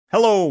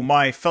Hello,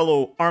 my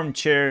fellow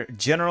armchair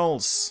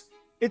generals.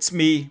 It's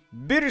me,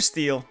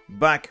 Bittersteel,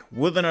 back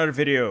with another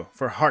video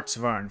for Hearts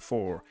of Iron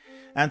 4.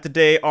 And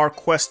today our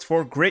quest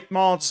for great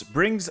mods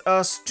brings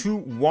us to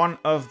one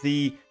of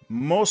the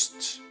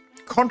most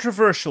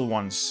controversial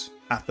ones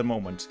at the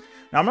moment.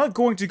 Now, I'm not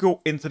going to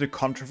go into the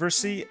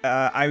controversy.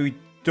 I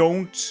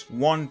don't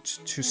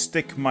want to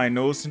stick my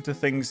nose into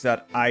things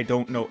that I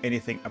don't know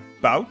anything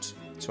about.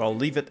 So I'll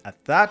leave it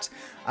at that.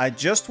 I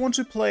just want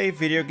to play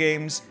video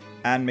games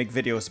and make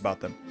videos about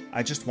them.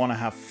 I just want to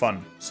have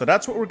fun. So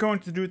that's what we're going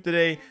to do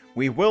today.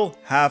 We will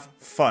have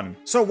fun.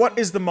 So what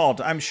is the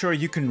mod? I'm sure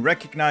you can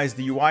recognize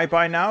the UI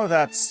by now.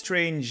 That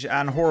strange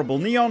and horrible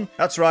neon.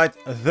 That's right,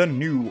 the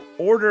New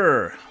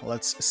Order.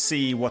 Let's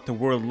see what the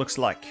world looks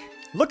like.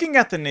 Looking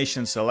at the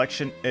nation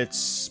selection,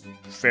 it's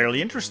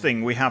fairly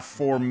interesting. We have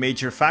 4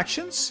 major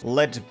factions,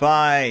 led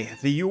by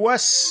the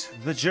US,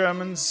 the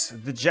Germans,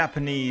 the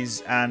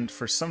Japanese, and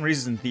for some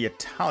reason the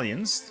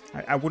Italians.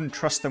 I wouldn't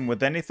trust them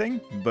with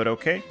anything, but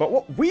okay. But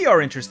what we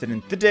are interested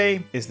in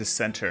today is the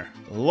center.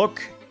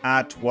 Look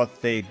at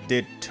what they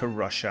did to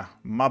Russia.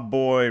 My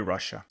boy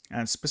Russia.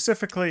 And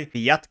specifically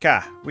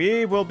Vyatka.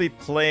 We will be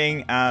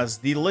playing as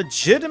the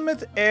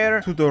legitimate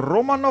heir to the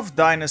Romanov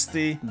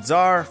dynasty,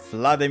 Tsar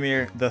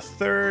Vladimir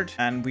III,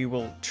 and we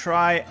will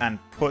try and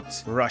put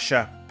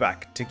Russia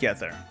back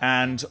together.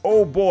 And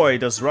oh boy,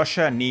 does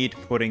Russia need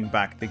putting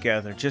back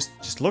together.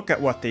 Just look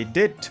at what they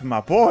did to my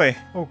boy.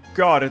 Oh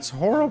god, it's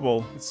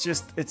horrible.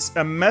 It's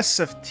a mess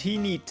of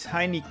teeny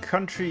tiny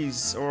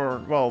countries,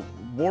 or well,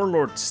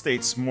 warlord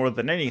states more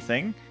than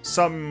anything.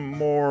 Some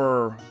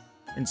more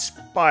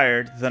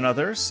inspired than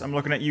others. I'm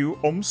looking at you,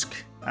 Omsk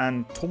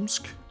and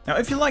Tomsk. Now,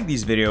 if you like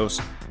these videos,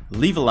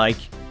 leave a like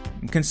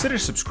and consider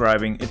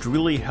subscribing. It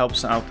really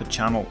helps out the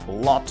channel a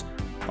lot.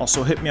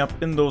 Also, hit me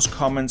up in those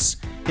comments.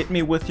 Hit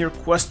me with your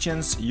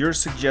questions, your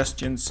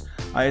suggestions.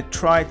 I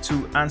try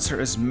to answer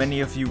as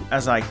many of you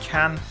as I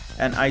can,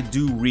 and I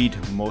do read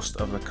most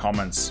of the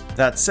comments.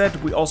 That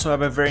said, we also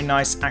have a very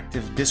nice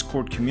active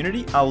Discord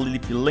community. I'll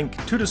leave a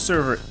link to the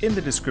server in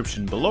the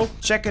description below.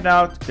 Check it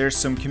out. There's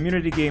some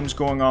community games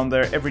going on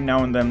there every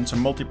now and then,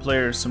 some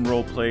multiplayer, some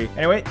roleplay.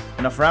 Anyway,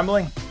 enough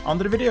rambling, on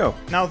to the video.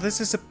 Now,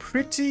 this is a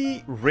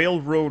pretty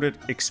railroaded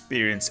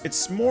experience.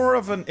 It's more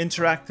of an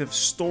interactive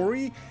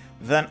story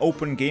than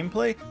open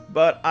gameplay,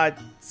 but I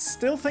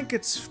still think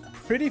it's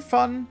pretty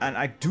fun and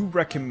I do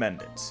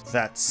recommend it.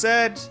 That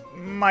said,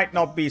 might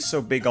not be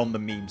so big on the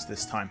memes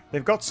this time.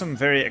 They've got some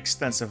very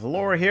extensive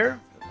lore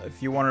here.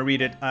 If you want to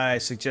read it, I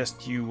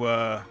suggest you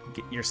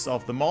get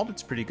yourself the mod.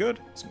 It's pretty good.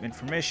 Some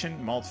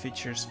information, mod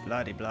features,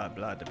 blah de blah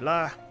blah de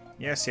blah.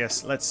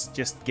 Yes, let's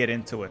just get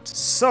into it.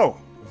 So,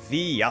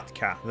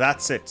 Vyatka,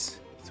 that's it.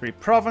 3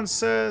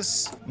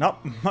 provinces, not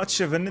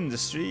much of an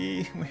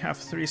industry. We have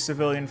 3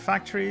 civilian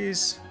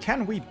factories.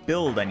 Can we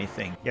build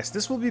anything? Yes,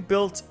 this will be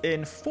built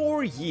in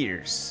 4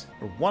 years,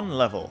 or 1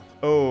 level.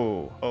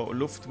 Oh,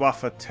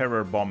 Luftwaffe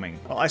terror bombing.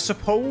 Well, I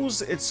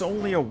suppose it's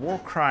only a war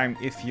crime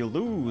if you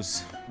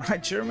lose.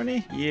 Right,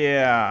 Germany?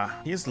 Yeah,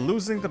 he is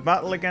losing the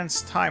battle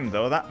against time,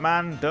 though. That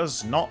man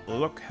does not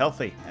look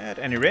healthy. At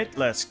any rate,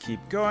 let's keep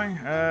going.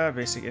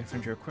 Basic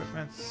infantry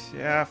equipment.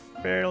 Yeah,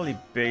 fairly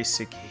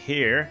basic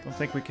here. Don't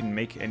think we can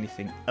make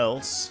anything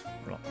else.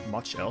 Well,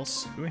 much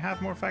else. Do we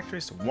have more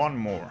factories? 1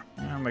 more.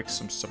 I'll make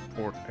some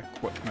support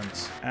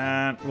equipment.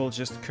 And we'll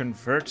just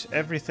convert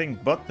everything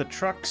but the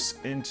trucks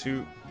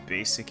into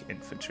basic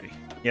infantry.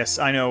 Yes,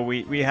 I know,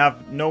 we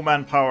have no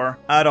manpower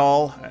at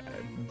all.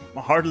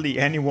 Hardly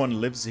anyone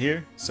lives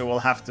here, so we'll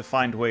have to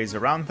find ways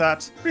around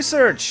that.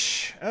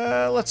 Research!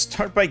 Let's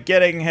start by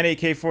getting an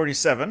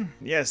AK-47.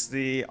 Yes,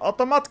 the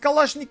Automat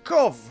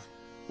Kalashnikov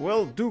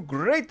will do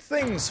great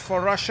things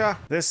for Russia.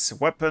 This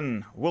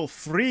weapon will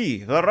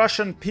free the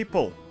Russian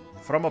people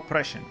from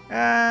oppression.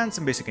 And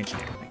some basic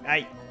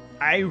engineering.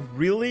 I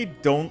really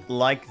don't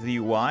like the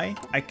UI.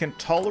 I can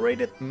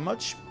tolerate it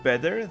much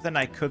better than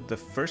I could the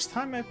first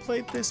time I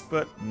played this,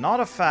 but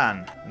not a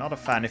fan. Not a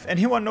fan. If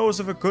anyone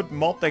knows of a good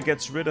mod that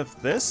gets rid of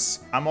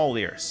this, I'm all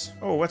ears.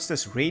 Oh, what's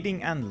this?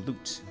 Raiding and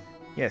loot.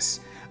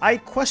 Yes, I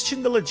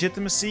question the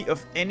legitimacy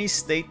of any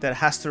state that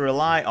has to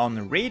rely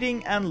on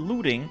raiding and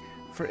looting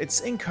for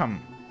its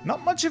income.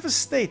 Not much of a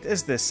state,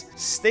 is this?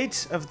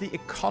 State of the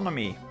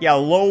economy. Yeah,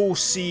 low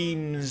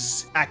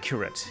seems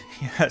accurate.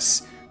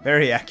 Yes.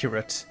 Very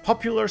accurate.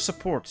 Popular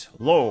support,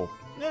 low.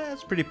 Yeah,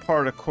 it's pretty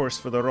par the course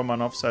for the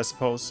Romanovs, I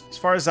suppose. As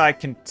far as I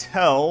can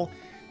tell,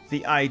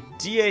 the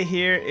idea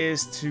here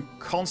is to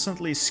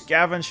constantly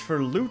scavenge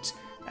for loot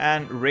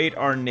and raid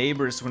our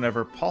neighbors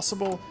whenever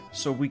possible,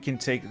 so we can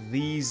take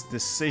these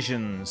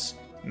decisions.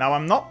 Now,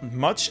 I'm not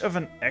much of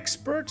an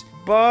expert,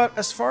 but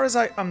as far as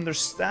I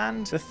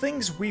understand, the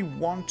things we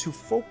want to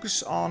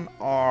focus on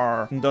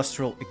are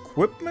industrial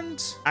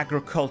equipment,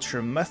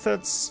 agriculture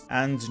methods,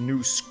 and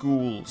new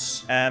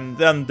schools. And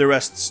then the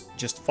rest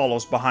just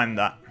follows behind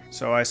that.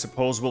 So I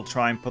suppose we'll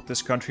try and put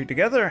this country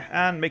together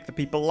and make the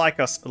people like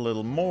us a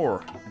little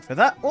more. And for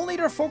that, we'll need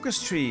our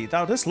focus tree.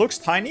 Now, this looks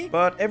tiny,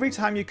 but every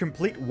time you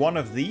complete one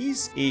of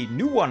these, a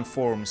new one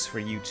forms for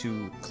you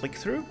to click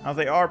through. Now,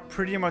 they are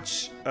pretty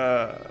much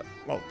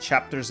well,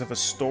 chapters of a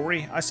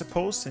story, I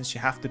suppose, since you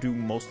have to do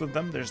most of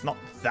them. There's not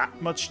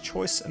that much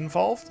choice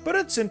involved, but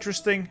it's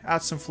interesting,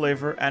 adds some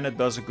flavor, and it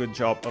does a good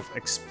job of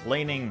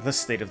explaining the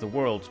state of the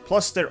world.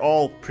 Plus, they're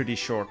all pretty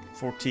short,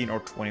 14 or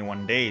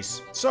 21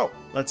 days. So,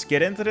 let's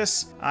get into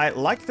this. I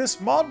like this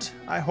mod.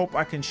 I hope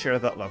I can share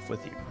that love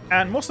with you.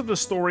 And most of the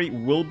story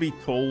will be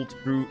told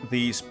through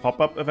these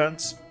pop-up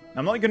events.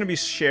 I'm not going to be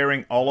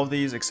sharing all of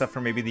these, except for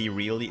maybe the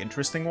really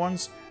interesting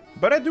ones.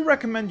 But I do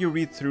recommend you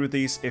read through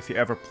these if you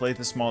ever play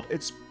this mod.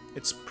 It's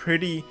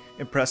pretty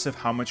impressive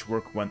how much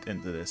work went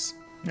into this.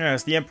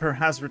 Yes, the Emperor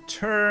has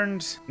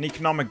returned. An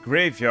economic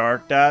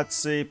graveyard.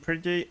 That's a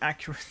pretty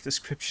accurate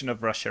description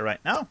of Russia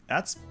right now.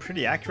 That's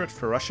pretty accurate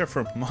for Russia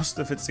for most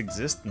of its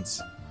existence.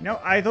 You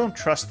know, I don't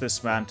trust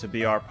this man to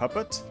be our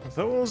puppet.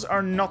 Those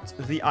are not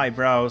the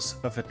eyebrows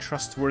of a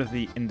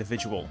trustworthy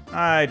individual.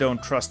 I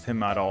don't trust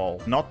him at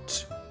all.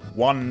 Not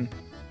one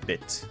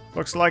bit.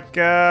 Looks like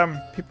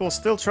people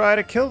still try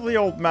to kill the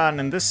old man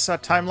in this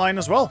timeline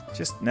as well.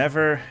 Just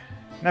never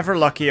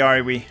lucky,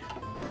 are we?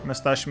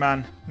 Mustache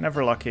man,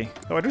 never lucky.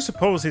 Though I do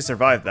suppose he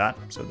survived that,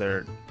 so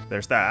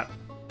there's that.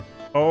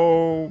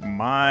 Oh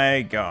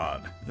my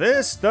god.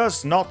 This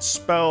does not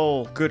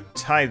spell good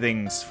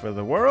tidings for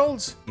the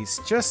world. He's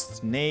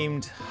just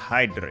named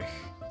Heydrich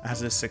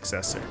as his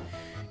successor.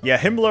 Yeah,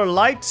 Himmler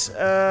Light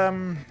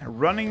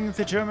running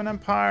the German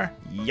Empire.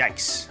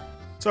 Yikes.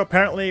 So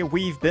apparently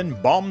we've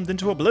been bombed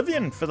into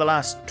oblivion for the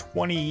last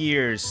 20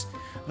 years.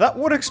 That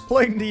would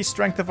explain the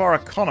strength of our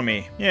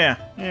economy. Yeah,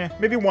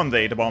 maybe one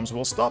day the bombs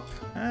will stop.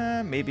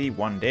 Maybe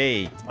one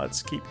day.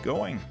 Let's keep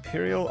going.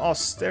 Imperial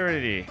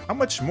austerity. How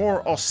much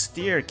more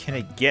austere can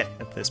it get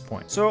at this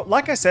point? So,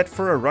 like I said,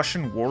 for a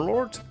Russian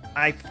warlord,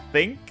 I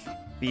think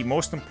the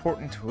most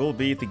important will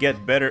be to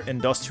get better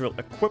industrial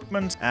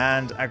equipment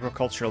and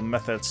agricultural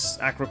methods.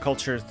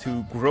 Agriculture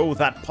to grow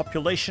that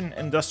population,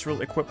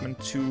 industrial equipment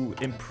to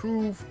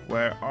improve.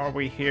 Where are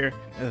we here?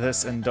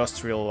 This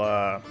industrial,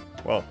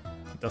 well,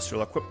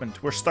 industrial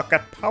equipment. We're stuck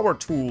at power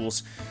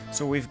tools.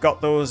 So we've got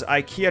those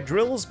IKEA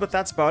drills, but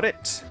that's about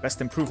it.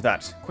 Best improve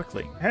that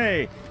quickly.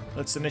 Hey,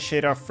 let's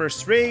initiate our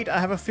first raid. I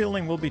have a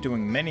feeling we'll be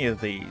doing many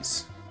of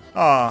these.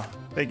 Ah,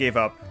 they gave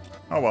up.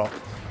 Oh well.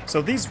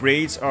 So these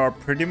raids are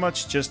pretty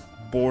much just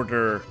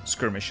border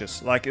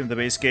skirmishes, like in the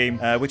base game,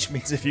 which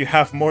means if you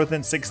have more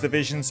than 6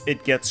 divisions,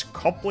 it gets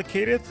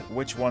complicated,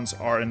 which ones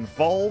are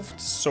involved.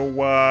 So,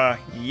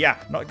 yeah,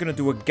 not gonna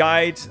do a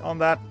guide on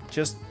that.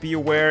 Just be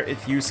aware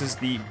it uses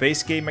the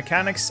base game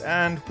mechanics,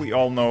 and we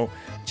all know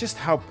just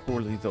how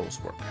poorly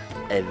those work.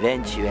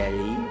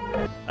 Eventually.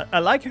 I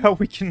like how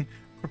we can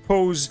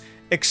propose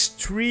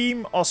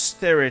extreme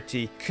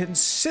austerity,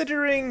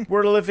 considering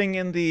we're living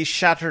in the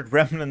shattered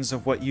remnants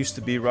of what used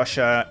to be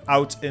Russia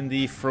out in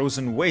the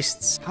frozen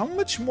wastes. How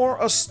much more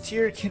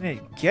austere can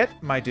it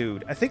get, my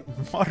dude? I think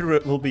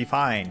moderate will be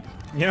fine.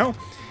 You know,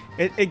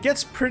 it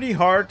gets pretty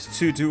hard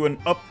to do an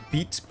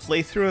upbeat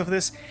playthrough of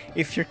this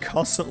if you're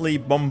constantly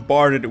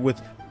bombarded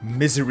with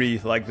misery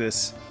like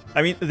this.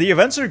 I mean, the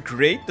events are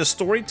great, the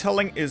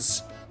storytelling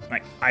is,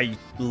 like, I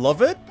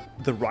love it,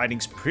 the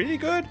writing's pretty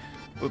good,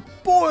 but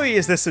boy,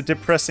 is this a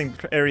depressing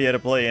area to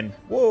play in.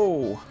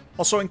 Whoa.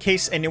 Also, in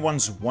case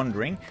anyone's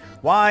wondering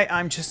why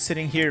I'm just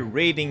sitting here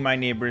raiding my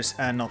neighbors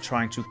and not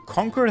trying to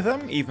conquer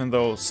them, even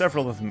though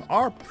several of them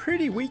are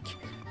pretty weak,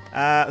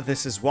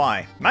 this is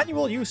why.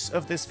 Manual use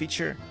of this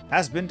feature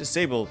has been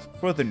disabled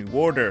for the new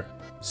order.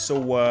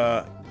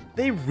 So,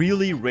 they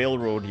really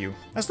railroad you.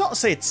 That's not to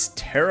say it's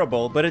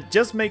terrible, but it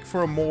does make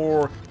for a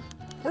more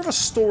of a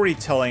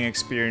storytelling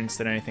experience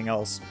than anything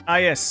else. Ah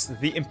yes,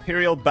 the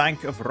Imperial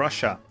Bank of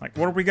Russia. Like,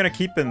 what are we gonna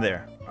keep in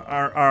there?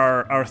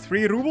 Our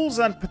 3 rubles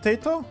and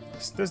potato?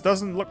 This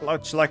doesn't look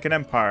much like an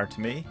empire to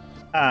me.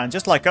 And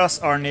just like us,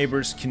 our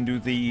neighbors can do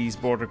these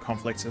border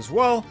conflicts as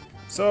well.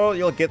 So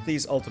you'll get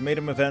these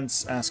ultimatum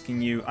events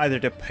asking you either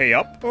to pay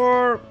up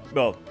or,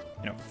 well,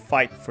 you know,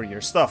 fight for your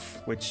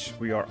stuff, which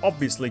we are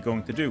obviously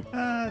going to do.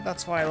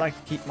 That's why I like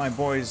to keep my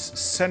boys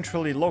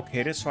centrally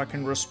located so I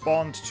can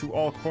respond to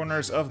all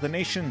corners of the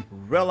nation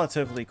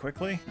relatively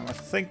quickly. Now I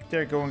think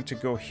they're going to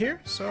go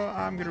here, so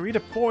I'm going to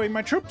redeploy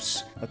my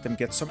troops, let them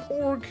get some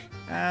org,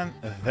 and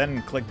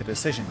then click the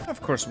decision.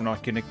 Of course we're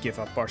not going to give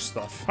up our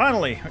stuff.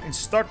 Finally, we can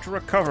start the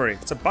recovery.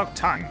 It's about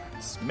time.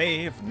 It's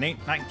May of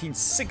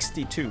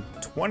 1962.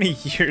 20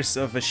 years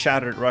of a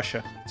shattered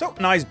Russia. So,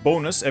 nice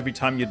bonus every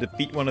time you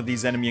defeat one of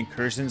these enemy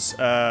incursions.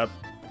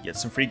 Get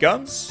some free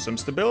guns, some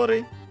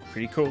stability.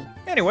 Pretty cool.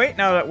 Anyway,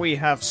 now that we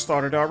have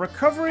started our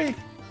recovery,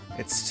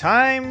 it's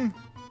time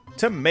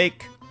to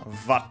make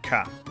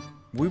Vyatka.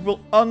 We will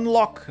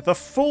unlock the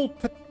full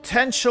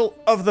potential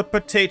of the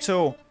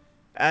potato,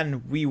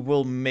 and we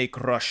will make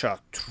Russia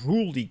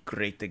truly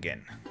great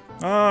again.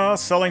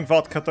 Selling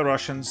vodka to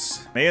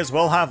Russians. May as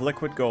well have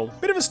liquid gold.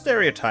 Bit of a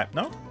stereotype,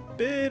 no?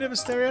 Bit of a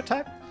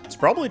stereotype. It's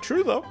probably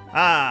true, though.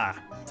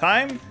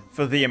 Time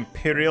for the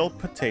Imperial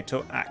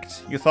Potato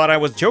Act. You thought I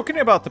was joking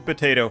about the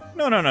potato.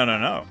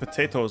 No.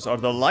 Potatoes are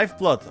the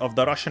lifeblood of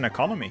the Russian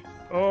economy.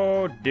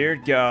 Oh, dear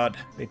God.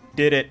 They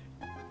did it.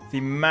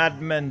 The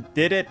madmen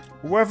did it.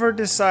 Whoever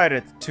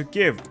decided to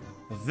give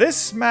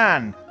this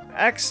man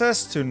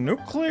access to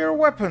nuclear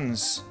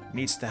weapons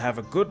needs to have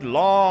a good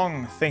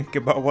long think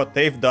about what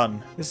they've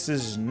done. This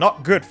is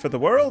not good for the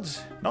world.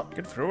 Not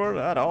good for the world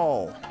at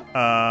all.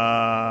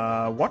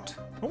 What?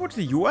 What would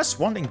the US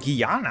want in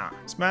Guyana?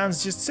 This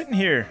man's just sitting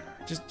here.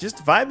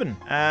 Just vibing.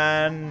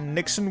 And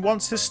Nixon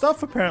wants his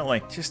stuff,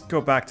 apparently. Just go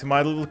back to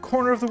my little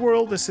corner of the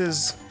world. This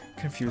is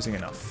confusing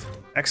enough.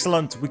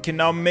 Excellent. We can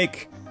now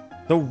make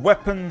the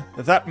weapon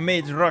that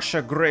made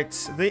Russia great.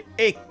 The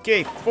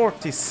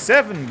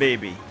AK-47,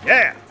 baby.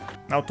 Yeah!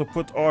 Now to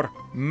put our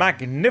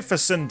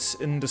magnificent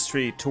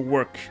industry to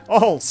work.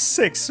 All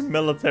 6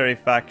 military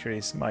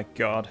factories. My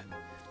god.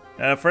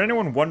 For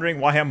anyone wondering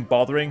why I'm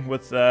bothering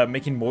with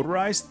making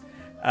motorized,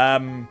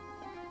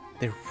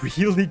 they're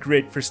really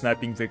great for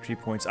sniping victory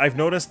points. I've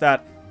noticed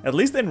that, at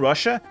least in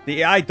Russia,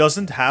 the AI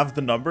doesn't have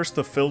the numbers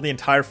to fill the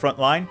entire front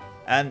line,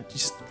 and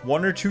just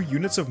 1 or 2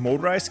 units of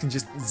motorized can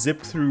just zip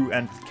through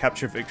and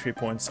capture victory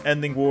points,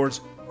 ending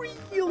wars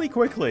really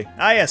quickly.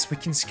 Ah yes, we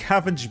can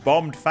scavenge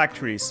bombed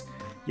factories.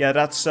 Yeah,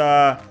 that's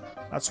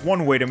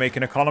one way to make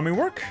an economy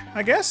work,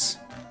 I guess.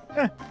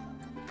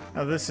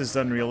 Now this is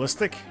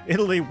unrealistic.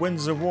 Italy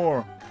wins a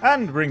war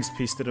and brings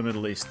peace to the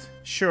Middle East.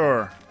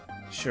 Sure.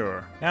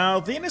 Now,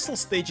 the initial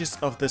stages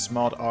of this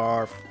mod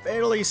are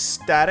fairly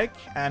static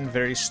and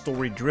very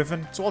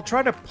story-driven, so I'll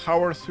try to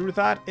power through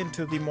that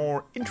into the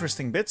more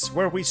interesting bits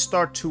where we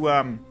start to,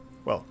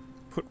 well,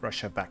 put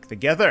Russia back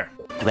together.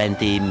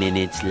 20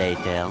 minutes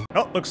later.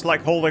 Well, looks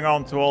like holding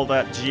on to all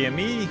that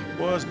GME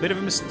was a bit of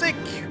a mistake.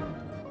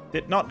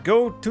 Did not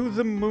go to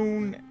the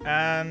moon,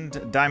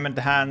 and Diamond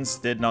Hands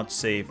did not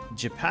save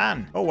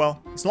Japan. Oh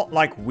well, it's not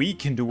like we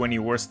can do any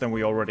worse than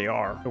we already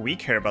are. We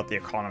care about the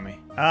economy.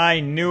 I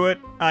knew it.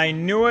 I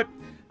knew it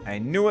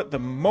the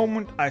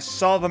moment I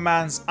saw the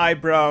man's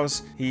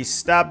eyebrows. He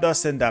stabbed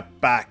us in the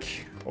back.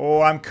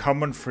 Oh, I'm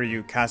coming for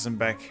you,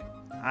 Kazembek.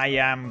 I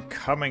am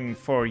coming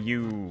for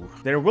you.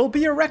 There will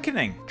be a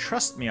reckoning.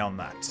 Trust me on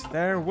that.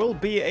 There will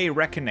be a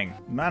reckoning.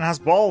 Man has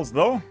balls,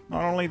 though.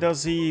 Not only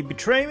does he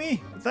betray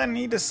me, but then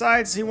he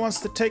decides he wants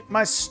to take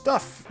my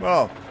stuff.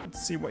 Well,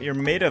 let's see what you're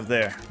made of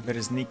there.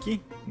 Beresniki.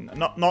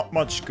 Not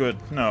much good.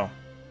 No.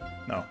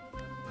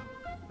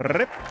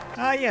 Rip.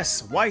 Ah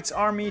yes, White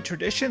Army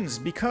traditions,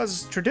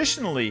 because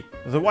traditionally,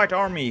 the White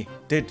Army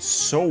did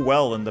so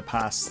well in the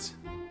past.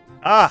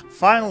 Ah,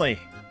 finally.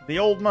 The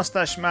old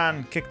mustache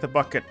man kicked the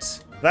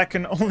bucket. That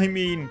can only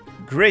mean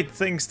great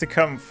things to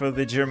come for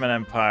the German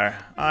Empire.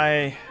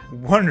 I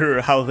wonder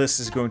how this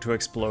is going to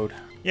explode.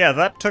 Yeah,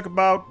 that took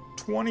about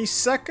 20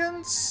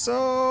 seconds,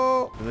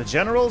 so the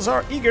generals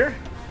are eager.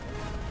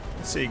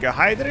 Let's see,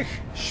 Geheidrich,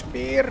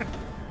 Speer,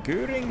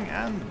 Göring,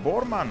 and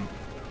Bormann.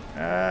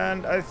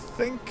 And I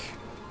think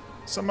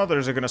some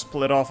others are going to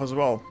split off as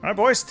well. Alright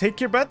boys, take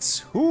your bets.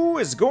 Who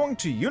is going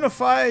to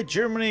unify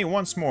Germany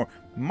once more?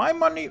 My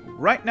money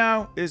right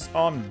now is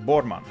on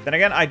Bormann. Then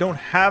again, I don't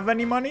have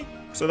any money,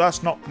 so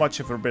that's not much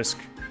of a risk.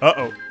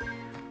 Uh-oh.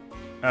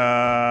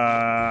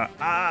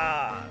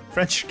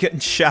 French are getting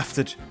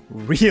shafted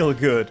real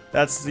good.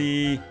 That's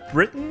the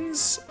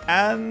Britons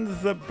and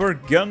the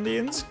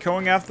Burgundians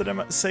going after them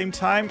at the same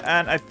time,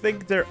 and I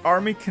think their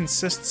army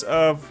consists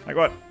of, like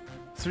what,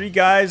 3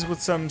 guys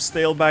with some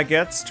stale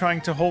baguettes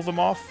trying to hold them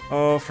off.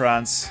 Oh,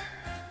 France.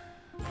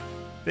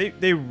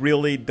 They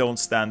really don't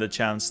stand a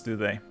chance, do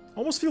they?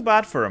 Almost feel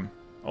bad for him.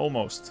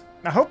 Almost.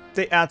 I hope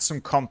they add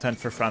some content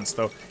for France,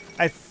 though.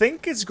 I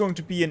think it's going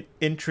to be an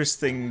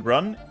interesting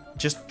run,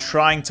 just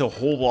trying to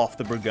hold off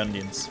the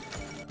Burgundians.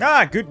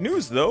 Ah, good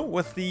news, though.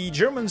 With the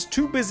Germans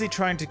too busy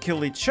trying to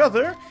kill each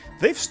other,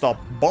 they've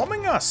stopped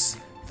bombing us.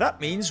 That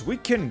means we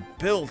can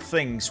build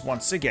things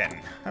once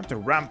again. Have to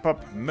ramp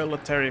up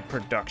military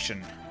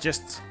production.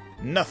 Just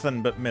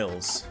nothing but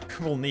mills.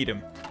 We'll need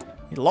them.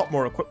 Need a lot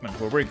more equipment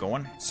where we're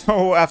going.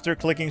 So after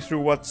clicking through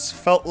what's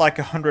felt like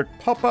 100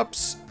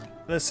 pop-ups,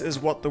 this is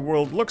what the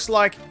world looks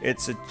like.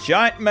 It's a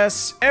giant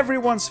mess.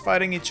 Everyone's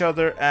fighting each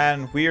other,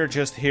 and we're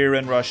just here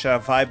in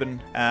Russia vibing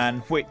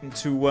and waiting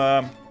to,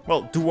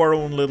 well, do our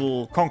own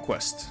little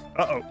conquest.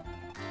 Uh-oh.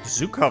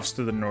 Zhukov's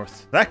to the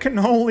north. That can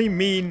only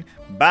mean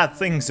bad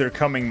things are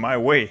coming my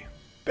way.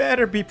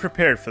 Better be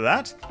prepared for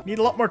that. Need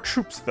a lot more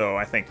troops, though,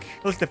 I think.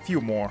 Just a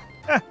few more.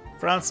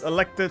 France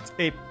elected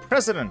a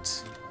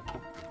president.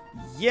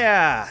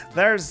 Yeah,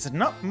 there's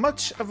not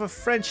much of a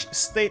French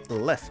state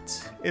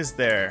left, is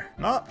there?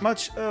 Not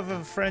much of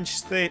a French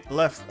state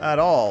left at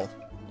all.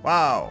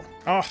 Wow.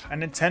 Oh,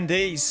 and in 10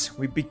 days,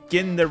 we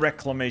begin the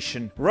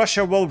reclamation.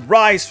 Russia will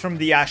rise from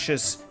the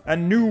ashes. A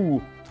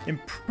new,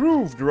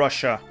 improved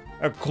Russia.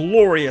 A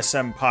glorious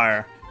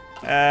empire.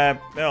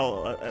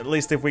 Well, at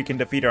least if we can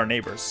defeat our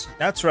neighbors.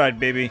 That's right,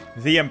 baby.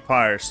 The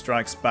empire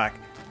strikes back.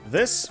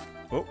 This...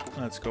 Oh,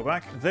 let's go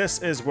back.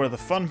 This is where the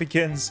fun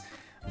begins.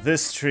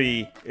 This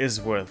tree is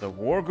where the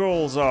war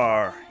goals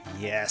are.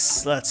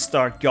 Yes, let's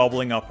start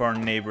gobbling up our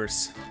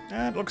neighbors.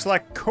 And it looks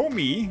like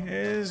Komi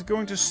is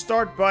going to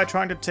start by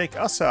trying to take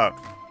us out.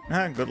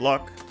 Good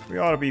luck. We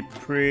ought to be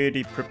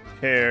pretty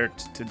prepared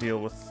to deal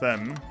with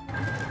them.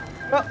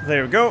 Well,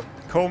 there we go.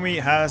 Comey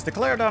has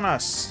declared on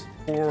us.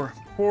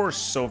 Poor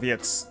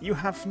Soviets. You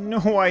have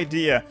no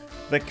idea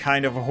the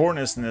kind of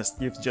hornet's nest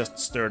you've just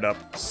stirred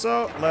up.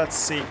 So let's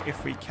see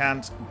if we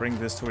can't bring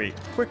this to a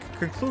quick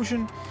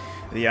conclusion.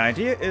 The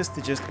idea is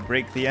to just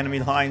break the enemy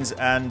lines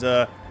and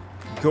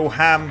go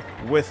ham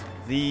with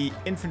the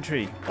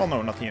infantry. Oh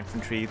no, not the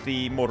infantry,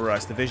 the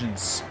motorized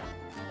divisions.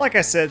 Like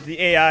I said, the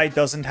AI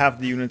doesn't have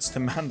the units to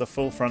man the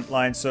full front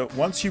line, so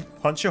once you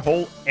punch a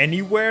hole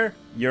anywhere,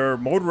 your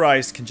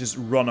motorized can just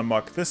run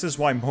amok. This is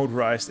why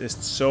motorized is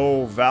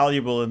so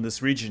valuable in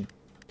this region.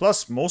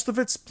 Plus, most of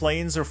its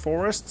plains are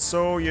forests,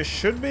 so you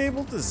should be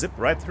able to zip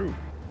right through.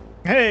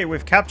 Hey,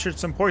 we've captured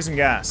some poison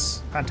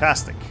gas.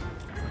 Fantastic.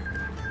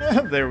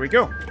 There we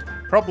go.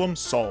 Problem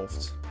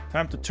solved.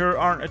 Time to turn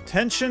our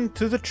attention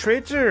to the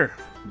traitor,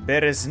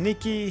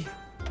 Berezniki,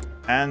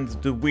 and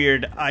the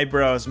weird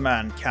eyebrows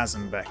man,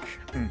 Kazembek.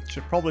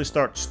 Should probably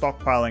start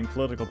stockpiling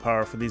political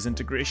power for these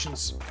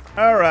integrations.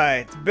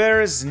 Alright,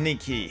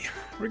 Berezniki.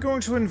 We're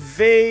going to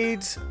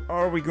invade,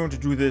 or are we going to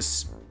do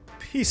this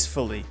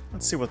peacefully?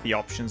 Let's see what the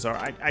options are.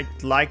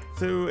 I'd like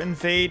to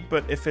invade,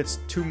 but if it's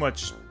too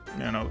much,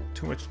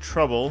 too much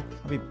trouble,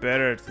 it'll be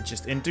better to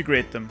just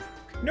integrate them.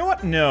 You know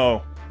what?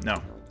 No.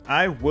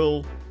 I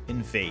will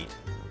invade.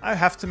 I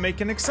have to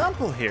make an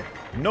example here.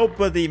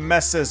 Nobody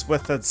messes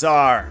with the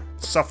Tsar.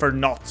 Suffer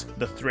not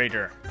the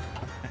traitor.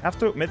 I have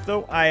to admit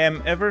though, I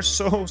am ever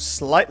so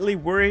slightly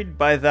worried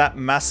by that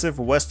massive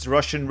West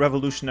Russian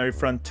Revolutionary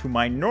Front to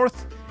my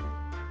north.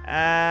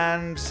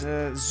 And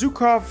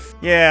Zhukov.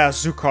 Yeah,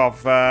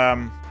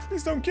 Zhukov.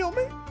 Please don't kill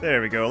me.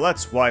 There we go.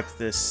 Let's wipe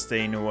this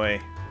stain away.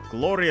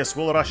 Glorious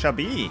will Russia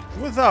be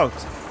without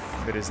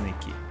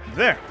Berezniki.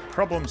 There.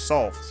 Problem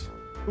solved.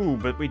 Ooh,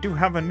 but we do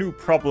have a new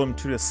problem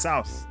to the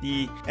south,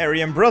 the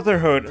Aryan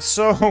Brotherhood.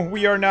 So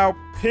we are now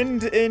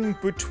pinned in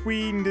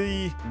between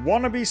the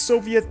wannabe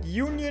Soviet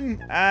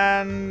Union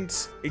and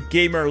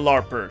gamer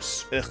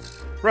LARPers. Ugh.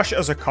 Russia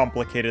is a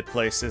complicated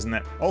place, isn't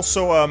it?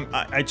 Also,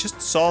 I just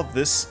saw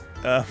this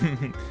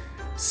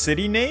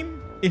city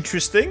name.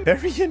 Interesting.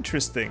 Very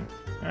interesting.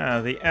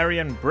 The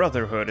Aryan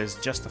Brotherhood is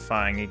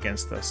justifying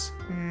against us.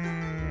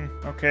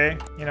 Okay,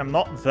 I'm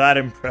not that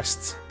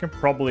impressed. Can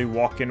probably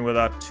walk in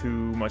without too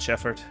much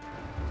effort.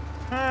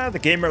 The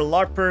gamer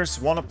LARPers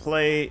want to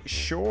play,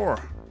 sure.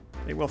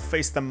 They will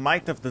face the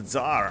might of the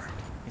Tsar.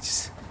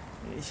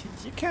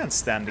 You can't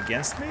stand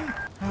against me.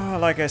 Oh,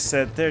 like I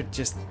said, they're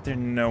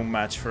no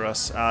match for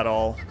us at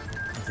all.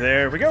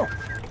 There we go.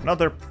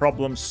 Another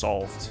problem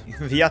solved.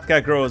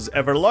 Vyatka grows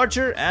ever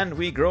larger, and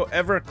we grow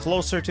ever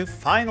closer to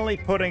finally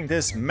putting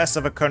this mess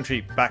of a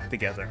country back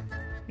together.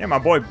 Yeah, my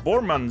boy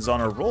Borman's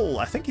on a roll.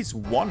 I think he's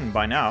won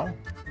by now.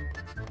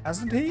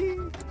 Hasn't he?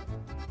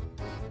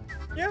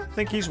 Yeah, I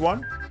think he's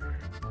won.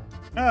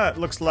 It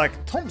looks like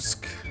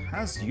Tomsk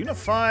has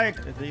unified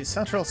the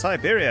central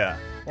Siberia.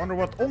 Wonder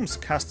what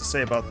Omsk has to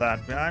say about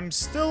that. I'm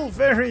still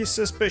very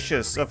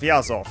suspicious of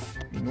Yazov.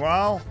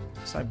 Meanwhile,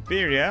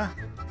 Siberia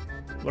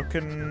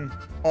looking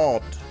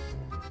odd.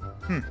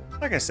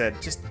 Like I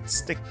said, just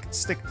stick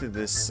to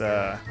this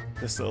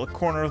this little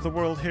corner of the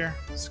world here.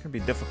 It's gonna be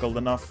difficult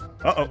enough.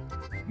 Uh-oh.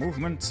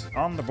 Movement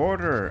on the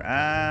border,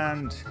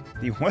 and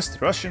the West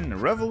Russian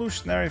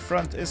Revolutionary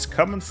Front is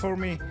coming for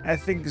me. I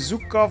think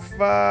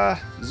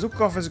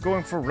Zhukov is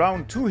going for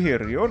round 2 here,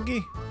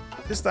 Georgi.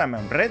 This time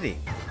I'm ready.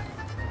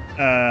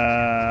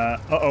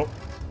 Uh-oh.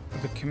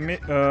 The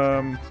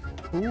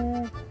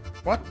who?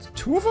 What?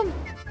 2 of them?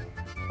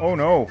 Oh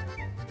no.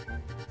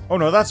 Oh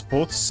no, that's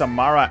both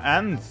Samara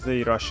and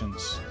the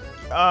Russians.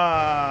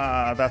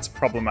 That's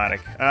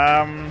problematic.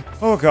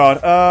 Oh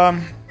god,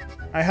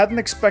 I hadn't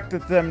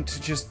expected them to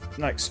just,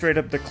 like, straight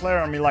up declare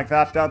on me like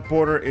that. That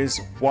border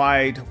is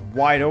wide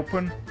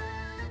open.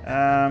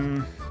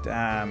 Damn.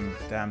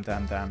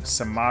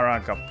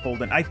 Samara got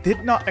pulled in. I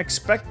did not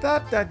expect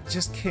that. That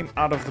just came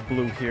out of the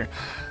blue here.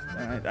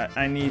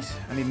 I need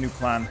a new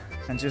plan.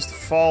 And just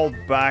fall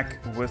back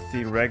with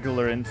the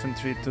regular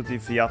infantry to the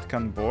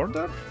Vyatkan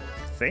border,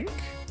 I think?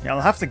 Yeah,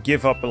 I'll have to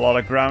give up a lot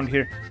of ground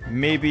here.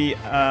 Maybe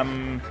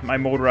my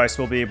motorized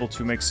will be able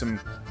to make some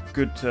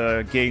good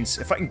gains.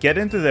 If I can get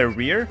into their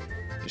rear,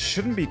 it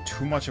shouldn't be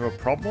too much of a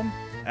problem.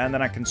 And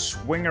then I can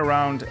swing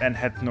around and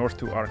head north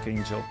to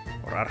Archangel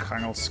or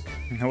Arkhangelsk.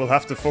 We'll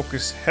have to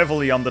focus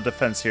heavily on the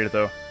defense here,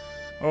 though.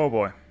 Oh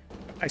boy.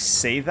 I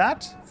say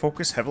that,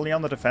 focus heavily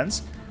on the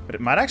defense, but it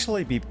might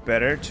actually be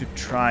better to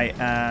try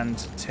and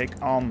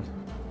take on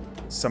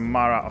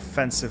Samara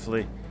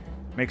offensively.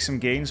 Make some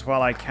gains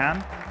while I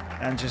can,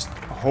 and just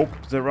hope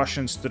the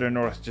Russians to the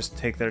north just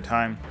take their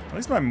time. At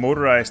least my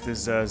motorized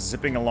is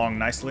zipping along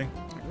nicely.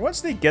 Once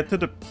they get to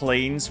the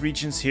plains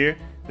regions here,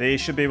 they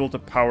should be able to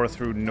power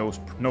through no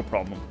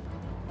problem.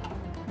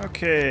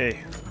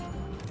 Okay,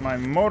 my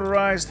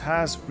motorized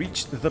has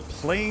reached the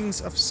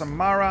plains of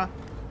Samara.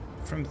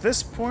 From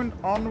this point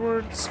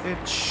onwards,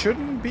 it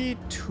shouldn't be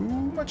too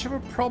much of a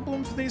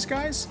problem for these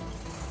guys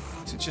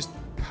to just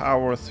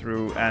power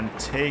through and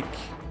take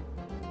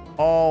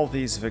all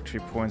these victory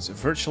points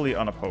virtually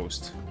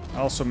unopposed.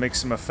 Also make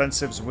some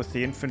offensives with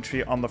the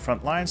infantry on the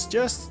front lines,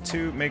 just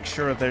to make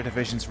sure their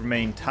divisions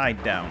remain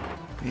tied down.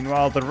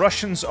 Meanwhile, the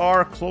Russians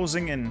are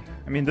closing in.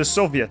 I mean, the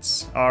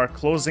Soviets are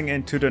closing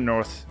in to the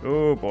north.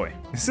 Oh boy.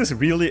 This is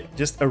really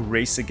just a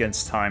race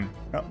against time.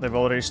 Well, they've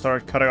already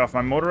started cutting off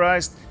my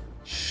motorized.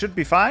 Should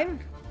be fine.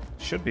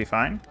 Should be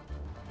fine.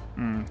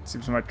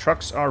 Seems my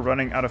trucks are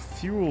running out of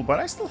fuel, but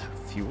I still have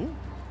fuel.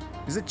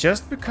 Is it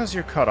just because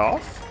you're cut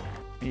off?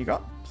 You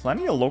got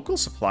plenty of local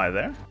supply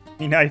there.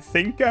 I mean, I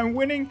think I'm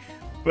winning,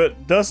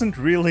 but doesn't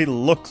really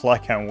look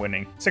like I'm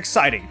winning. It's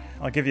exciting.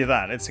 I'll give you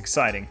that. It's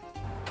exciting.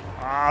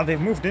 Ah, they've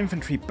moved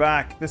infantry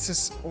back. This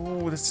is...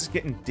 Oh, this is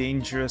getting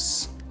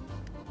dangerous.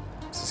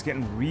 This is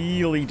getting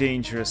really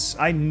dangerous.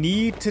 I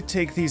need to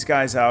take these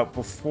guys out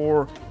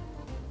before...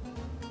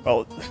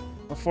 Well,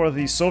 before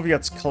the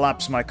Soviets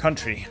collapse my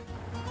country.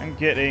 I'm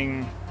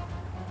getting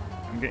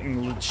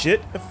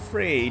legit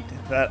afraid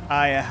that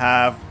I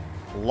have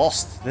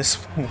lost this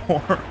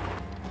war.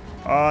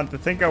 And to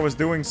think I was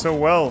doing so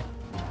well.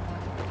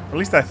 Or at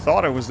least I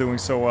thought I was doing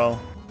so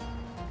well.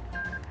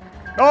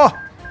 Oh!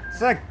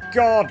 Thank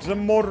God, the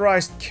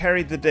motorized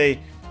carried the day.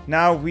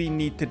 Now we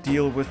need to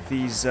deal with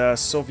these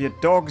Soviet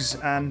dogs,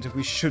 and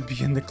we should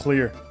be in the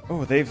clear.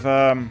 Oh, they've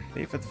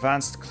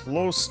advanced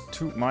close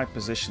to my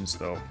positions,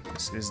 though.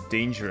 This is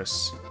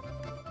dangerous.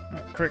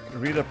 Quick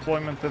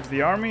redeployment of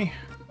the army,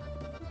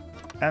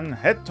 and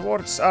head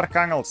towards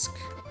Arkhangelsk.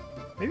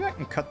 Maybe I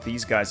can cut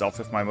these guys off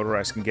if my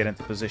motorized can get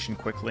into position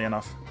quickly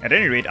enough. At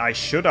any rate, I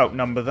should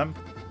outnumber them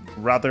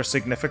rather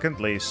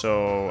significantly,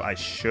 so I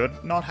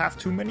should not have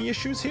too many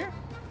issues here.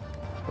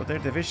 But their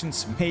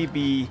divisions may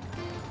be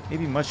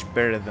much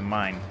better than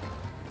mine.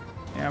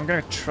 Yeah, I'm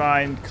gonna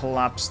try and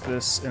collapse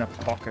this in a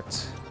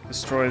pocket.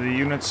 Destroy the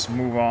units,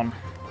 move on.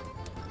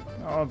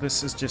 Oh,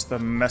 this is just a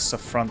mess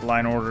of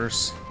frontline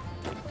orders.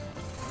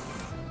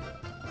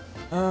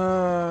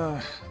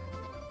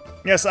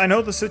 Yes, I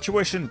know the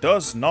situation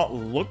does not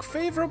look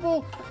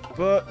favorable,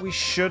 but we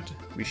should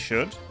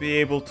be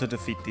able to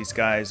defeat these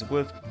guys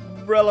with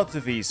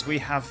relative ease. We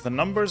have the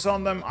numbers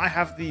on them. I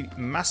have the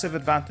massive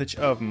advantage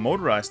of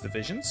motorized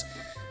divisions.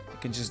 We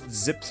can just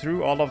zip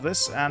through all of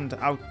this and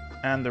out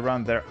and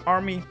around their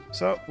army.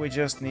 So we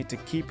just need to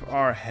keep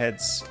our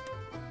heads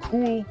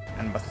cool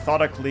and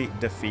methodically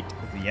defeat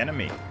the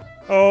enemy.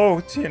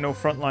 Oh, TNO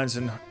front lines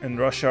in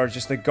Russia are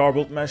just a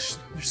garbled mess.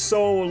 They're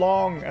so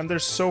long and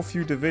there's so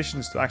few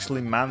divisions to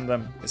actually man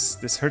them.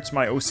 This hurts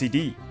my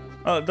OCD.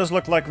 It does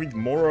look like we've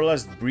more or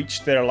less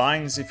breached their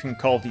lines, if you can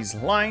call these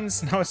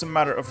lines. Now it's a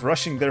matter of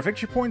rushing their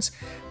victory points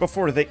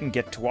before they can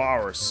get to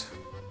ours.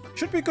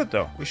 Should be good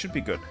though, we should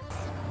be good.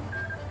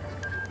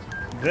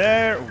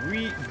 There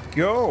we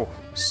go.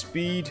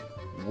 Speed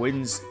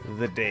wins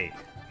the day.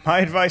 My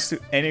advice to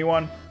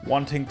anyone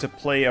wanting to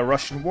play a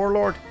Russian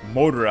warlord,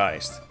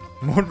 motorized.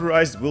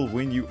 Motorized will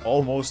win you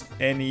almost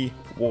any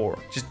war.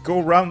 Just go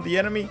around the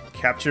enemy,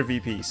 capture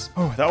VPs.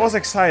 Oh, that was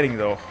exciting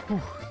though.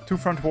 Whew. Two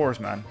front wars,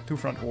 man. Two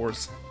front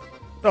wars.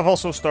 I've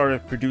also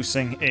started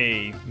producing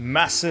a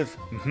massive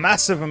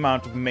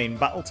amount of main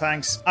battle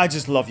tanks. I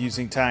just love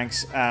using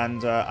tanks,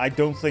 and I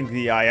don't think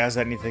the AI has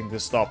anything to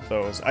stop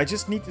those. I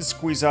just need to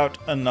squeeze out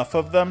enough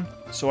of them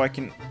so I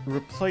can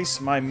replace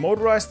my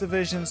motorized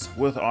divisions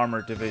with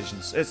armored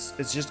divisions.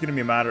 It's just gonna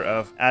be a matter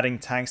of adding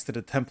tanks to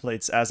the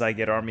templates as I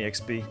get army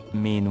XP.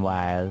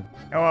 Meanwhile...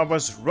 Oh, I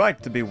was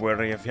right to be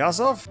wary of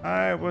Yazov.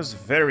 I was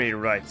very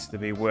right to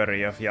be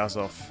wary of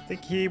Yazov. I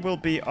think he will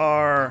be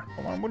our,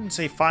 well, I wouldn't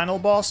say final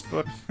boss,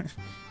 but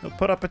he'll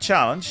put up a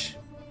challenge.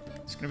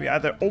 It's gonna be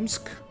either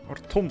Omsk or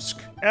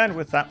Tomsk. And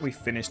with that, we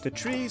finished the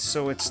tree,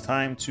 so it's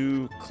time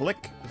to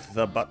click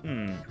the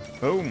button.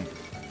 Boom.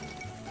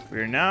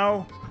 We're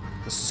now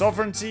the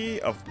sovereignty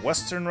of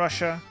Western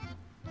Russia,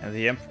 and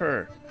the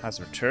Emperor has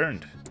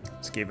returned.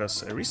 This gave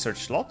us a research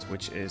slot,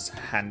 which is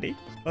handy.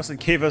 Plus it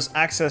gave us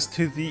access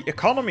to the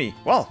economy.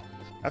 Well,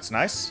 that's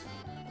nice.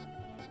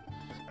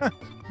 Huh.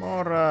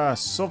 More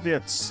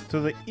Soviets to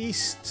the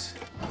east.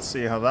 Let's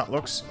see how that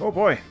looks. Oh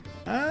boy.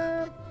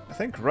 I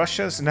think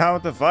Russia's now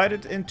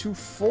divided into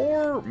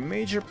 4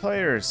 major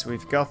players.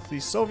 We've got the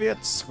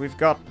Soviets, we've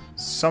got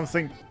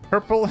something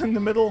purple in the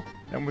middle,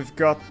 and we've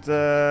got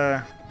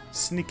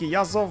Sneaky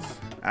Yazov,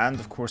 and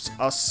of course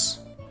us.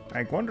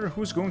 I wonder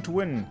who's going to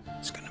win.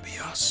 It's gonna be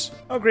us.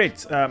 Oh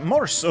great,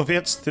 more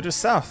Soviets to the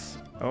south.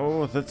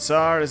 Oh, the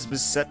Tsar is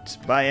beset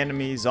by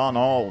enemies on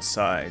all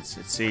sides,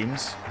 it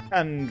seems.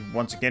 And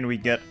once again we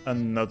get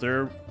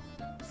another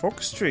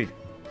focus tree.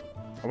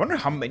 I wonder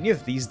how many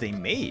of these they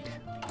made.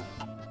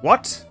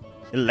 What?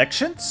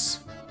 Elections?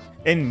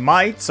 In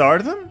my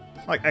Tsardom?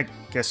 Like, I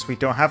guess we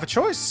don't have a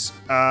choice.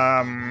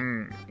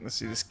 Let's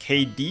see, this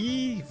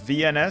KD,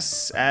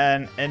 VNS,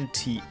 and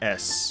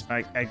NTS.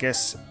 I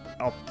guess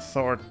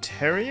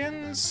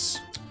authoritarians?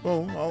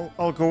 Well,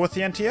 I'll go with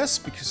the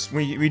NTS, because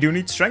we do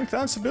need strength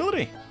and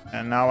stability.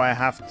 And now I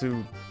have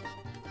to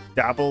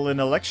dabble in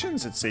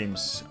elections, it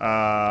seems.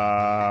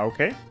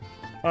 Okay.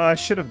 I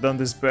should have done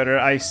this better.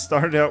 I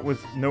started out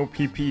with no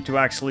PP to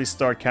actually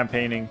start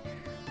campaigning.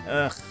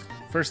 Ugh.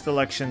 First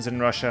elections in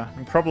Russia.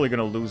 I'm probably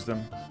gonna lose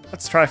them.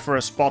 Let's try for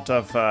a spot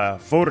of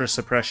voter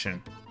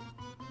suppression.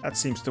 That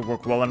seems to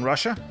work well in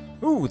Russia.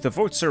 Ooh, the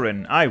votes are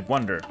in. I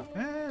wonder.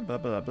 Blah,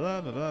 blah, blah,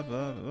 blah, blah,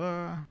 blah,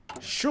 blah.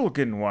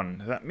 Shulgin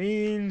won. That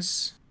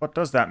means... What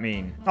does that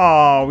mean?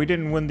 Oh, we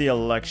didn't win the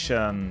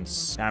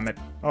elections. Damn it.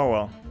 Oh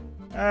well.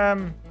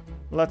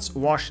 Let's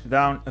wash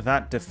down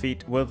that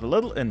defeat with a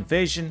little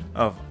invasion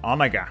of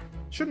Onaga.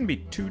 Shouldn't be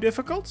too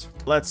difficult.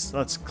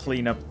 Let's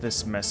clean up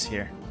this mess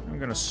here. I'm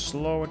gonna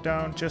slow it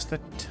down just a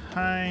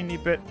tiny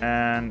bit,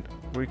 and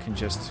we can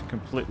just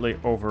completely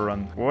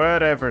overrun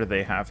whatever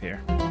they have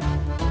here.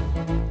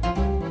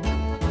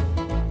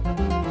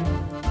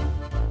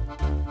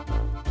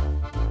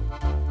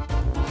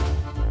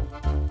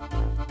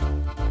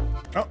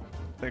 Oh,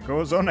 there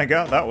goes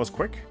Onaga. That was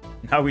quick.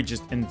 Now we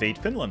just invade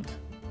Finland.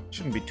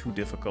 Shouldn't be too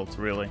difficult,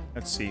 really.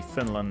 Let's see,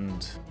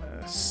 Finland,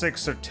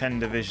 6 or 10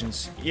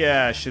 divisions.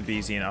 Yeah, should be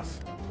easy enough.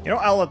 You know,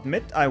 I'll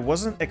admit I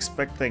wasn't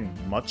expecting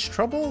much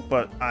trouble,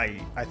 but I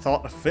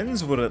thought the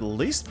Finns would at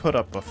least put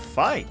up a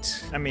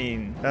fight. I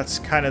mean, that's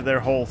kind of their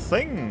whole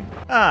thing.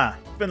 Ah,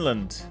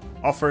 Finland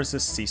offers a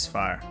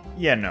ceasefire.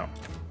 Yeah, no.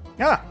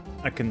 Ah,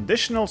 a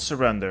conditional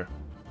surrender.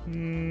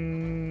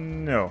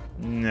 No.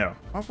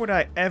 Why would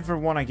I ever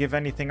want to give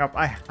anything up?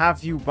 I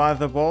have you by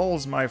the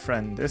balls, my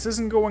friend. This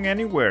isn't going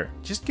anywhere.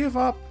 Just give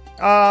up.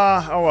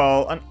 Oh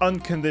well, an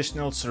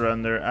unconditional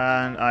surrender,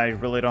 and I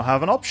really don't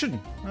have an option.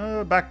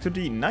 Back to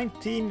the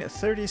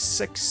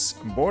 1936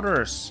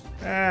 borders.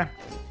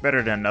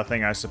 Better than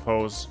nothing, I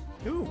suppose.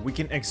 Ooh, we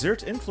can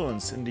exert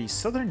influence in the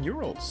southern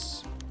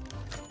Urals.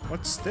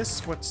 What's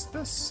this?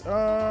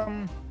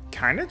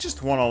 Kinda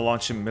just want to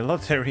launch a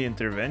military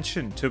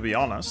intervention, to be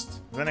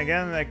honest. Then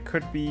again, that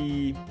could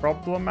be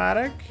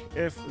problematic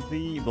if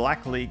the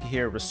Black League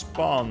here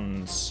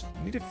responds.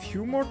 Need a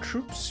few more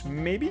troops,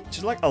 maybe?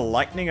 Just like a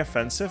lightning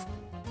offensive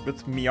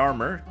with me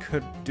armor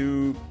could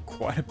do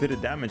quite a bit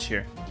of damage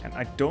here. And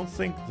I don't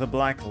think the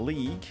Black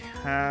League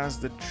has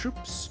the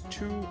troops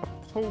to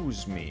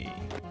oppose me.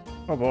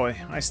 Oh boy,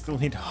 I still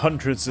need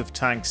hundreds of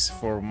tanks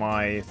for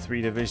my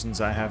 3 divisions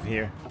I have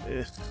here.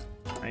 Ugh.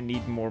 I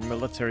need more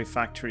military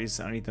factories.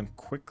 I need them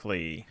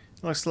quickly.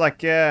 Looks like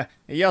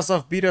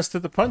Yazov beat us to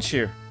the punch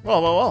here.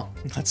 Well.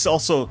 Let's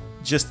also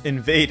just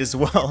invade as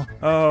well.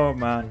 Oh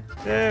man.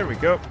 There we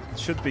go.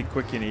 Should be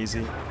quick and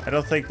easy. I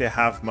don't think they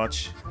have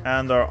much.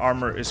 And our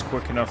armor is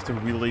quick enough to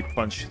really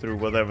punch through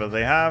whatever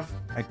they have.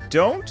 I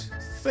don't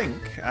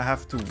think I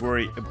have to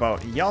worry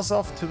about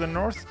Yazov to the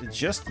north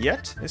just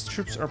yet. His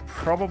troops are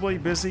probably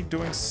busy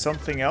doing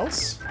something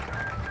else.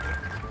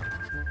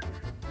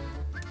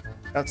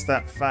 That's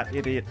that fat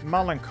idiot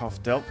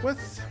Malenkov dealt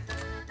with.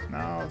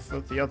 Now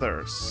for the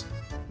others.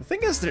 The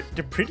thing is,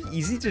 they're pretty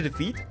easy to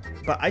defeat,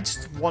 but I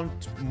just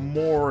want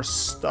more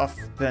stuff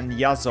than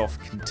Yazov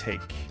can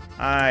take.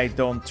 I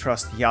don't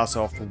trust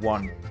Yazov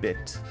one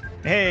bit.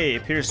 Hey,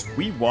 it appears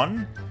we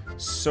won,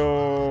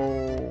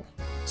 so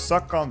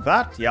suck on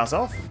that,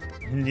 Yazov.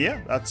 Yeah,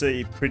 that's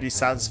a pretty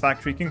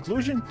satisfactory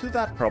conclusion to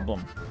that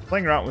problem.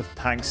 Playing around with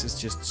tanks is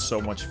just so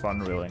much fun,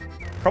 really.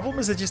 Problem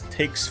is it just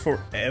takes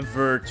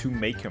forever to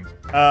make them.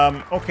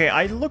 Okay,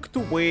 I looked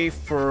away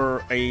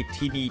for a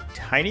teeny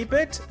tiny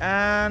bit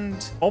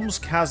and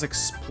Omsk has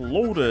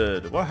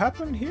exploded. What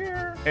happened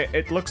here?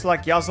 It looks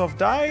like Yazov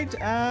died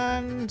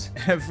and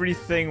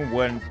everything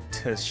went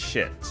to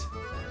shit.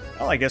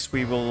 Well, I guess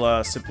we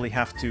will simply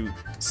have to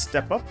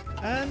step up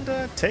and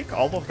take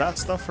all of that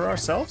stuff for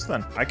ourselves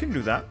then. I can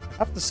do that. I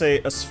have to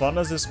say, as fun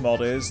as this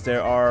mod is,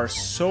 there are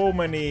so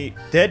many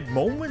dead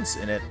moments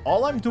in it.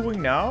 All I'm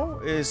doing now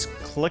is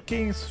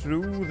clicking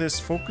through this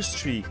focus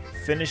tree,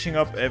 finishing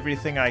up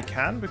everything I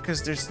can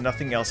because there's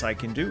nothing else I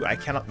can do. I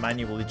cannot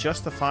manually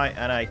justify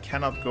and I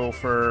cannot go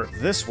for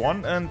this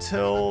one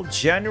until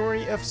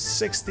January of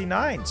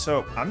 69.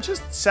 So I'm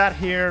just sat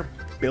here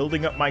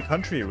building up my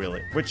country,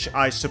 really, which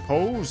I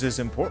suppose is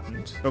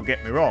important. Don't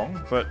get me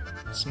wrong, but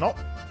it's not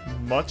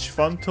much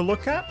fun to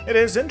look at. It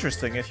is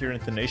interesting if you're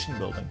into nation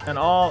building. And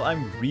all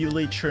I'm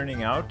really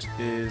churning out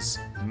is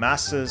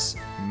masses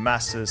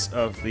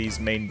of these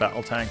main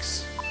battle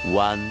tanks.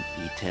 1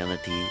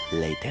 eternity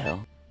later.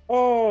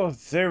 Oh,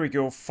 there we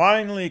go.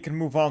 Finally, I can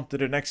move on to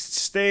the next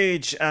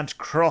stage and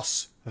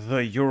cross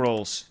the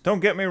Urals.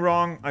 Don't get me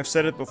wrong, I've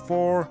said it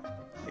before.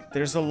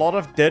 There's a lot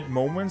of dead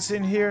moments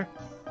in here,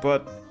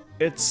 but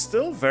it's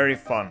still very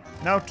fun.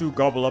 Now to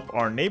gobble up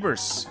our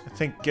neighbors. I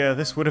think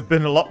this would have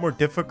been a lot more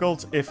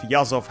difficult if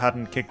Yazov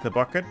hadn't kicked the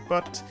bucket,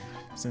 but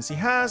since he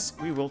has,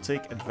 we will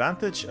take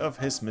advantage of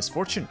his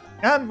misfortune.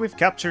 And we've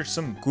captured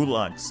some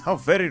gulags. How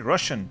very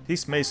Russian.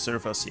 These may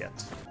serve us yet.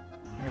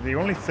 The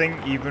only thing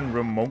even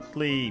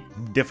remotely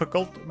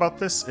difficult about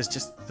this is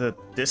just the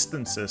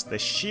distances, the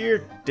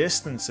sheer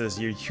distances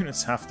your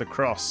units have to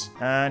cross.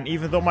 And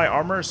even though my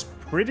armor is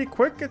pretty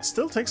quick, it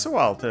still takes a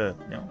while to,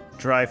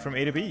 drive from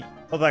A to B.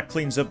 Well, that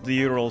cleans up the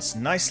Urals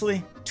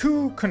nicely.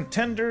 2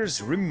 contenders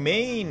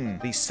remain.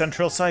 The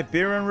Central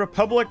Siberian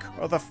Republic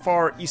or the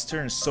Far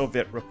Eastern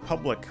Soviet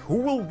Republic. Who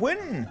will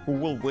win? Who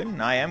will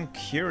win? I am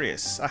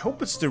curious. I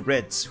hope it's the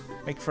Reds.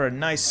 Make for a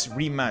nice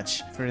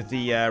rematch for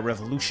the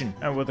revolution.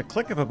 And with a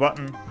click of a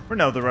button, we're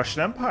now the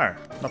Russian Empire.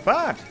 Not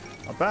bad.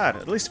 Not bad.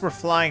 At least we're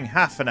flying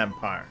half an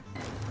empire.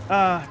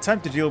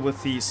 Time to deal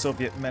with the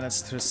Soviet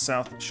menace to the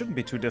south. It shouldn't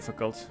be too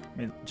difficult. I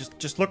mean,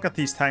 just look at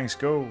these tanks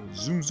go.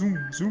 Zoom, zoom,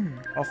 zoom.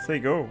 Off they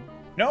go.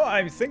 No,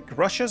 I think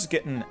Russia's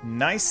getting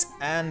nice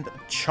and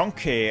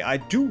chunky. I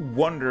do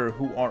wonder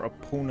who our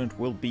opponent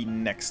will be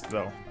next,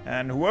 though.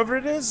 And whoever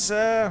it is,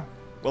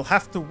 we'll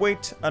have to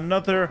wait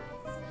another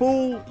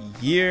full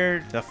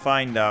year to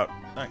find out.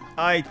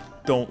 I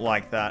don't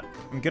like that.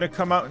 I'm gonna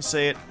come out and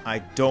say it. I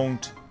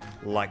don't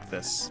like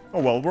this. Oh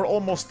well, we're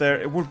almost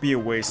there. It would be a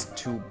waste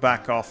to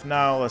back off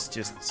now. Let's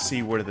just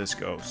see where this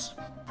goes.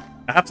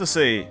 I have to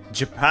say,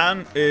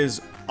 Japan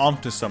is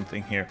onto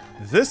something here.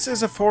 This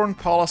is a foreign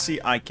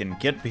policy I can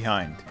get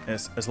behind,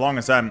 as long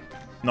as I'm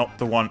not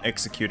the one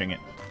executing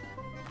it.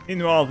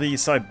 Meanwhile, the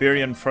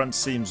Siberian front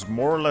seems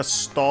more or less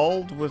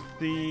stalled, with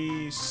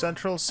the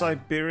Central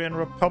Siberian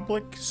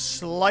Republic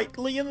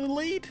slightly in the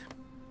lead.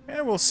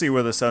 And we'll see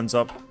where this ends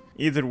up.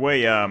 Either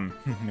way,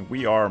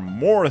 we are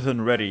more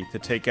than ready to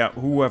take out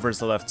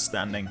whoever's left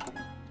standing.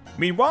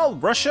 Meanwhile,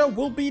 Russia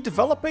will be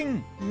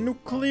developing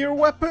nuclear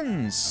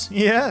weapons.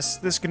 Yes,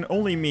 this can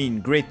only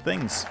mean great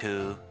things.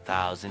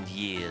 2,000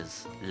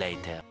 years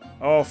later.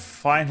 Oh,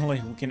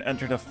 finally, we can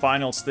enter the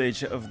final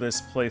stage of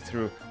this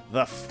playthrough.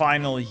 The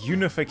final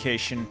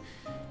unification.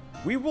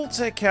 We will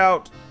take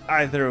out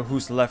either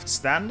who's left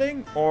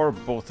standing or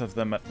both of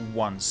them at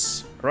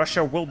once.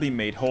 Russia will be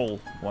made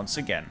whole once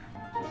again.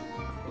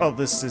 Well,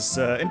 this is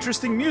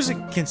interesting music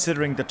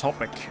considering the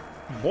topic.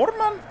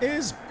 Bormann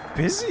is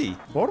busy.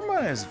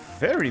 Bormann is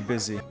very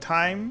busy.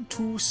 Time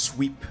to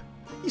sweep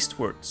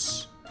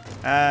eastwards.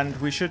 And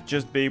we should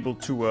just be able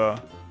to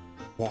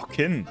walk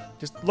in.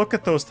 Just look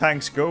at those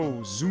tanks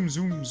go. Zoom,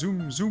 zoom,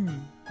 zoom,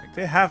 zoom. Like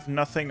they have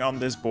nothing on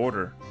this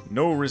border.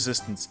 No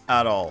resistance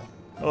at all.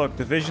 Oh, look,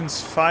 division's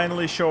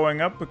finally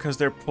showing up because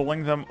they're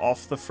pulling them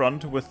off the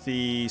front with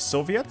the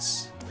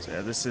Soviets. So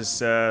yeah, this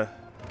is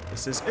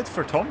it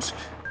for Tomsk.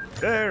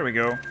 There we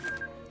go.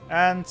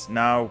 And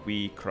now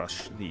we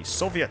crush the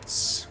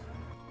Soviets.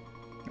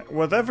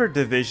 Whatever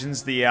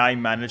divisions the AI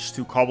managed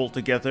to cobble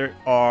together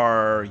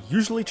are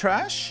usually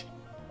trash.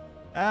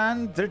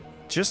 And they're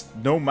just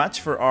no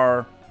match for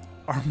our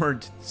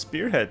armored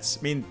spearheads.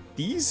 I mean,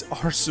 these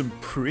are some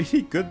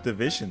pretty good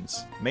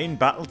divisions. Main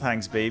battle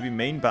tanks, baby.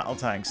 Main battle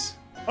tanks.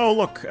 Oh,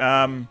 look.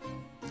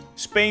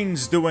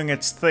 Spain's doing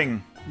its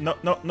thing.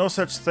 No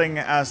such thing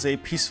as a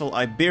peaceful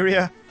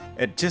Iberia.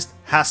 It just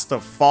has to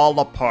fall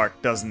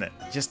apart, doesn't it?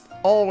 Just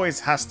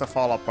always has to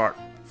fall apart.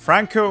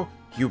 Franco,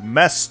 you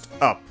messed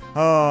up.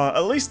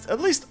 At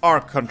least our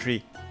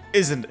country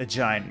isn't a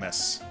giant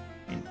mess.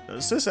 I mean,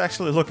 this is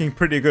actually looking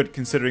pretty good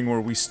considering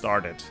where we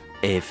started.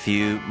 A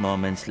few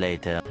moments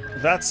later.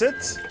 That's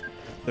it.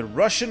 The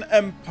Russian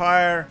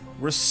Empire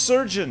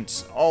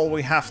resurgent. All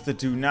we have to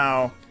do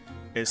now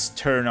is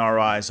turn our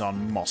eyes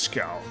on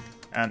Moscow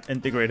and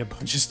integrate a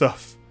bunch of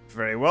stuff.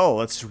 Very well,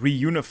 let's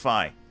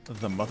reunify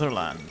the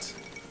motherland.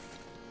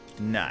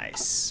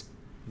 Nice.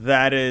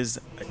 That is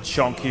a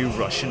chunky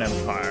Russian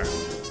Empire.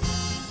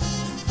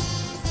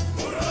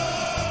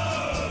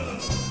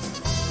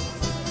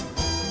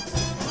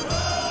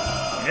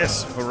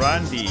 Yes, hurrah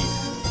indeed.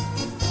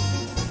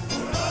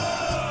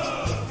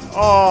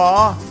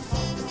 Aww.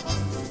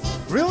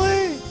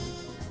 Really?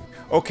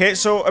 Okay,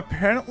 so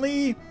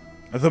apparently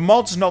the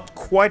mod's not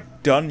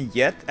quite done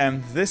yet,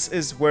 and this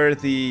is where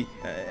the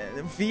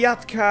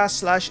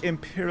Vyatka /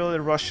 Imperial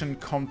Russian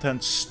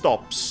content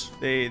stops.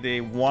 They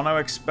want to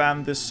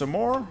expand this some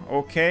more,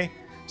 okay.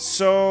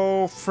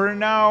 So for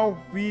now,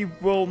 we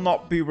will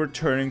not be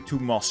returning to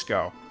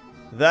Moscow.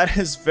 That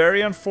is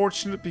very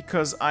unfortunate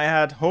because I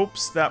had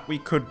hopes that we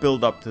could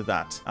build up to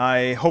that.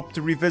 I hope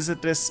to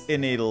revisit this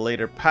in a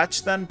later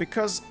patch then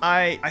because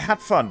I had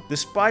fun.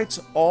 Despite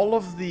all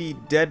of the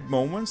dead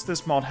moments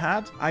this mod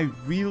had, I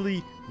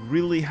really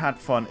had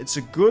fun. It's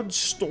a good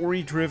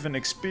story-driven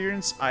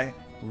experience. I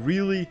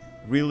really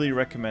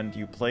recommend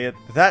you play it.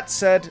 That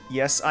said,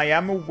 yes, I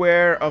am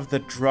aware of the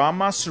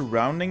drama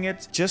surrounding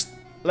it. Just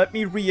let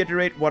me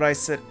reiterate what I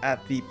said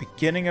at the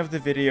beginning of the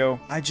video.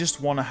 I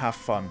just want to have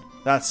fun.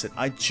 That's it.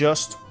 I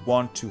just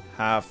want to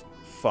have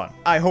fun.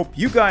 I hope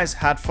you guys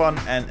had fun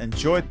and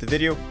enjoyed the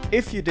video.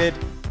 If you did,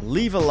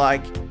 leave a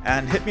like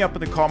and hit me up in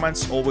the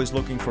comments. Always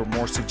looking for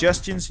more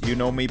suggestions. You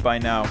know me by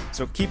now.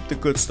 So keep the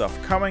good stuff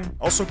coming.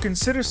 Also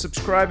consider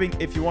subscribing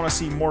if you want to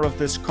see more of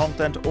this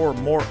content or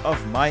more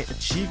of my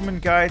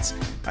achievement guides.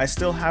 I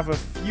still have a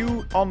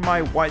few on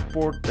my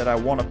whiteboard that I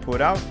want to put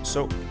out,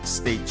 so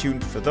stay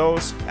tuned for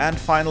those. And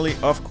finally,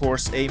 of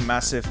course, a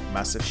massive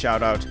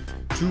shout out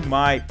to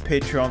my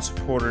Patreon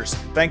supporters.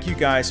 Thank you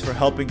guys for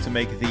helping to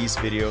make these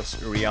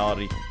videos a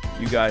reality.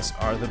 You guys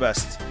are the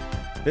best.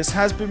 This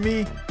has been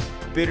me,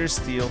 Bitter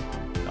Steel.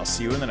 I'll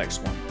see you in the next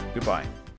one. Goodbye.